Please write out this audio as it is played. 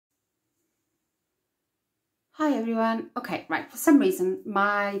Hi everyone. Okay, right, for some reason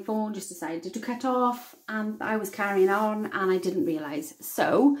my phone just decided to cut off and I was carrying on and I didn't realise.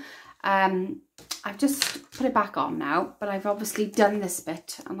 So I've just put it back on now, but I've obviously done this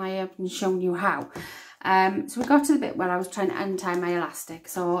bit and I haven't shown you how. So we got to the bit where I was trying to untie my elastic.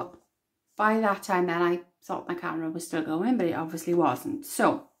 So by that time then I thought my camera was still going, but it obviously wasn't.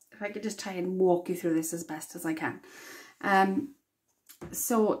 So if I could just try and walk you through this as best as I can.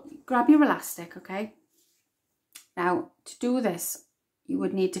 So grab your elastic, okay? Now, to do this, you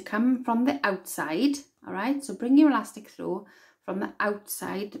would need to come from the outside, all right? So bring your elastic through from the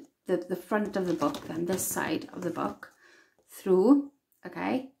outside, the front of the book, then this side of the book, through,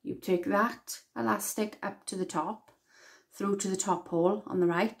 okay? You take that elastic up to the top, through to the top hole on the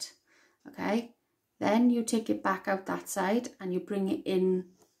right, okay? Then you take it back out that side and you bring it in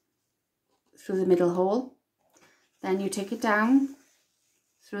through the middle hole. Then you take it down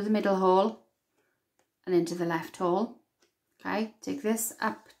through the middle hole and into the left hole. Okay, take this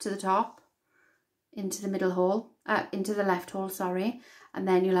up to the top, into the middle hole, into the left hole, sorry, and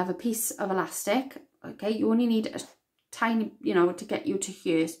then you'll have a piece of elastic. Okay, you only need a tiny, to get you to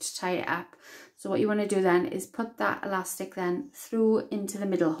here to tie it up. So what you want to do then is put that elastic then through into the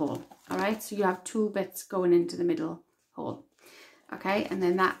middle hole. All right, so you have two bits going into the middle hole. Okay, and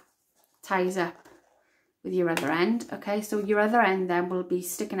then that ties up with your other end. Okay, so your other end then will be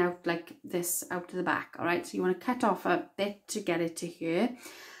sticking out like this out to the back. All right, so you want to cut off a bit to get it to here,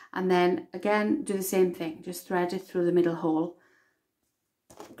 and then again do the same thing, just thread it through the middle hole,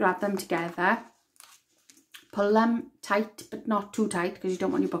 grab them together, pull them tight but not too tight because you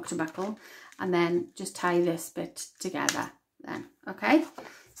don't want your book to buckle, and then just tie this bit together then. Okay,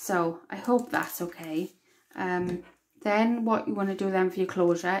 so I hope that's okay. Then what you want to do then for your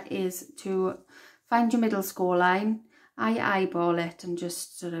closure is to find your middle score line. I eyeball it and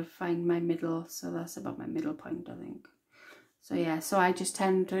just sort of find my middle. So that's about my middle point, I think. So yeah, so I just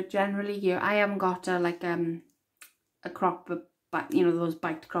tend to generally here. I haven't got a crop, but those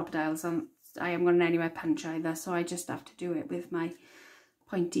biked crocodiles, and I haven't got an anywhere punch either. So I just have to do it with my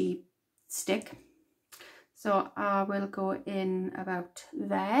pointy stick. So I will go in about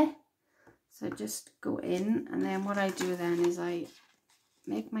there. So just go in, and then what I do then is I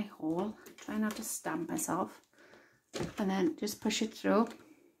make my hole, try not to stamp myself, and then just push it through.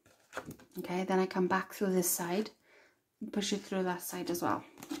 Okay, then I come back through this side and push it through that side as well.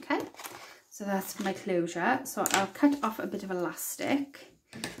 Okay, so that's my closure. So I'll cut off a bit of elastic.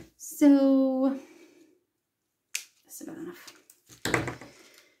 So that's about enough.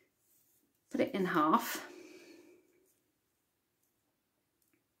 Put it in half.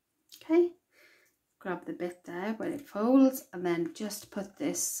 Okay, grab the bit there where it folds, and then just put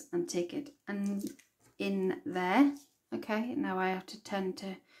this and take it in there. Okay, now I have to tend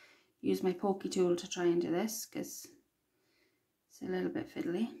to use my pokey tool to try and do this because it's a little bit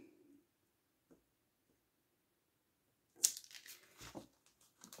fiddly.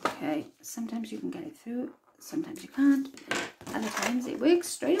 Okay, sometimes you can get it through, sometimes you can't, other times it works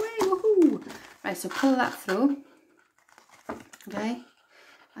straight away. Woohoo! Right, so pull that through. Okay,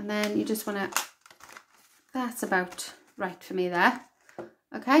 and then you just want to, that's about right for me there.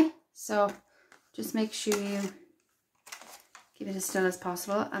 Okay, so just make sure you keep it as still as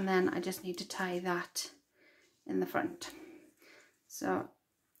possible, and then I just need to tie that in the front. So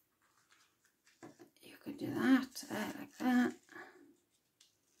you could do that like that.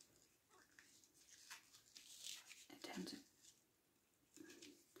 I tend to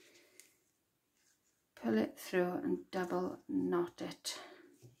pull it through and double knot it.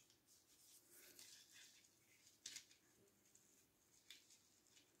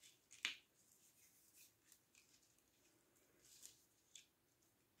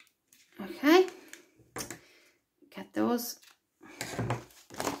 Okay, get those,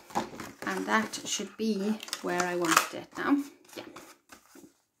 and that should be where I want it now. Yeah.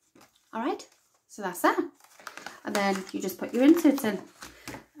 All right, so that's that, and then you just put your inserts in.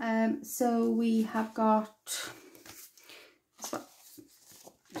 So we have got this one.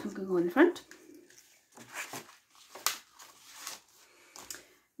 So I'm going to go in the front.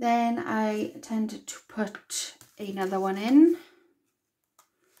 Then I tend to put another one in.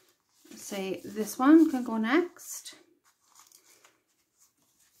 Say this one can go next.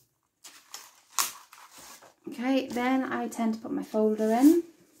 Okay, then I tend to put my folder in.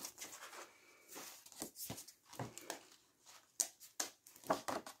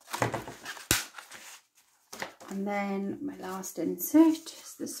 And then my last insert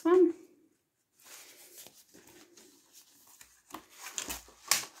is this one.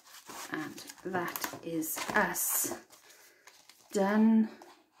 And that is us done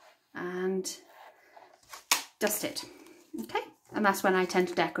and dusted. Okay, and that's when I tend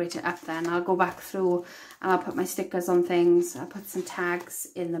to decorate it up then. I'll go back through and I'll put my stickers on things. I'll put some tags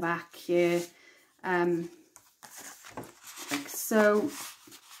in the back here, like so.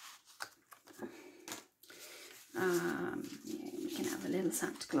 Yeah, we can have a little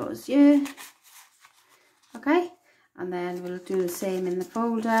Santa Claus here. Okay, and then we'll do the same in the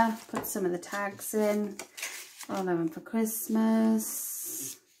folder. Put some of the tags in. All of them for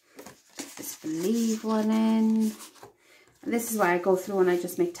Christmas. Put this Believe one in. And this is why I go through and I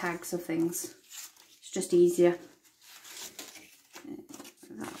just make tags of things. It's just easier.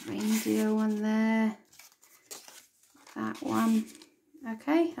 That reindeer one there. That one.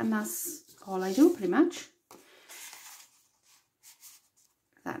 Okay, and that's all I do pretty much.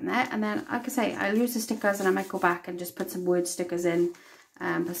 That in there, and then like I say, I'll use the stickers and I might go back and just put some word stickers in,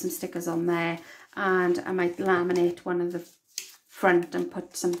 put some stickers on there, and I might laminate one of the front and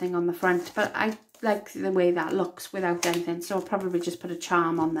put something on the front, but I like the way that looks without anything, so I'll probably just put a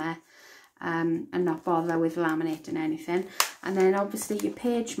charm on there, and not bother with laminating anything. And then obviously your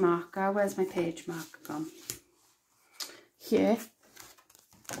page marker, where's my page marker gone? Here.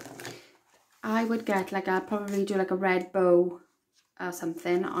 I would get like, I'll probably do like a red bow or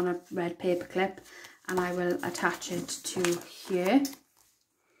something on a red paper clip, and I will attach it to here.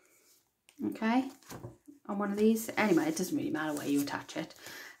 Okay, on one of these. Anyway, it doesn't really matter where you attach it,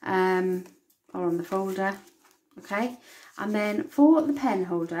 or on the folder. Okay, and then for the pen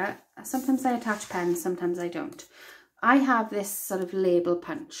holder, sometimes I attach pens, sometimes I don't. I have this sort of label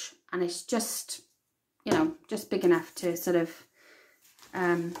punch, and it's just, you know, just big enough to sort of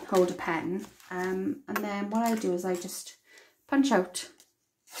hold a pen, and then what I do is I just punch out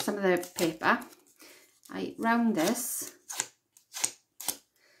some of the paper. I round this,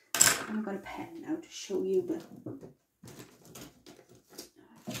 and I've got a pen now to show you, but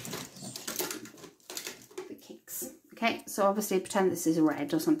the kicks. Okay, so obviously pretend this is a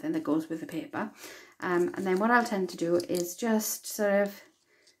red or something that goes with the paper, and then what I'll tend to do is just sort of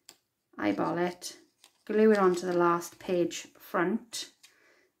eyeball it, glue it onto the last page front.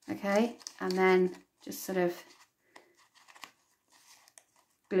 Okay, and then just sort of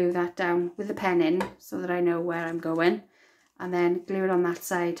glue that down with the pen in so that I know where I'm going, and then glue it on that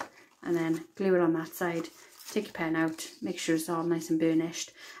side, and then glue it on that side. Take your pen out, make sure it's all nice and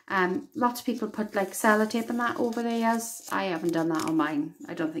burnished. Lots of people put like sellotape and that over the ears. I haven't done that on mine.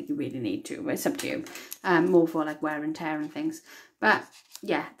 I don't think you really need to, but it's up to you. More for like wear and tear and things. But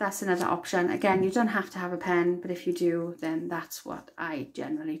yeah, that's another option. Again, you don't have to have a pen, but if you do, then that's what I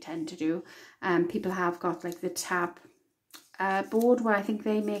generally tend to do. People have got like the tab board where I think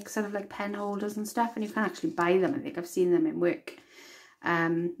they make sort of like pen holders and stuff, and you can actually buy them. I think I've seen them in work,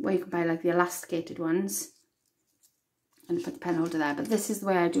 where you can buy like the elasticated ones and put the pen holder there. But this is the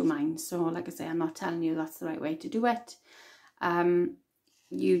way I do mine, so like I say, I'm not telling you that's the right way to do it.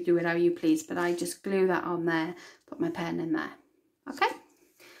 You do it how you please, but I just glue that on there, put my pen in there. Okay,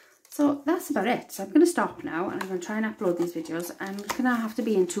 so that's about it. So I'm going to stop now, and I'm going to try and upload these videos, and it's going to have to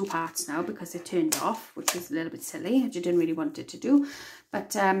be in 2 parts now because it turned off, which is a little bit silly. I didn't really want it to do,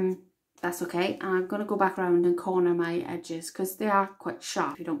 but that's okay. And I'm going to go back around and corner my edges because they are quite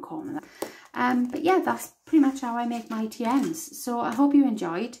sharp if you don't corner them. But yeah, that's pretty much how I make my TMs. So I hope you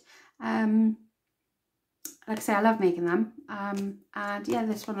enjoyed. Like I say, I love making them. And yeah,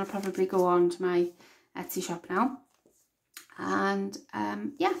 this one will probably go on to my Etsy shop now. And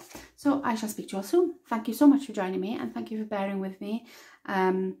yeah, so I shall speak to you all soon. Thank you so much for joining me, and thank you for bearing with me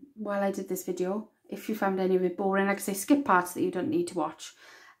while I did this video. If you found any of it boring, like I say, skip parts that you don't need to watch.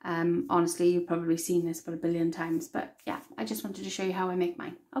 Honestly, you've probably seen this about 1 billion times, but yeah, I just wanted to show you how I make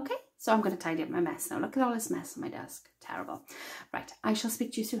mine. Okay, so I'm going to tidy up my mess now. Look at all this mess on my desk. Terrible. Right, I shall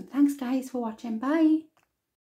speak to you soon. Thanks guys for watching. Bye.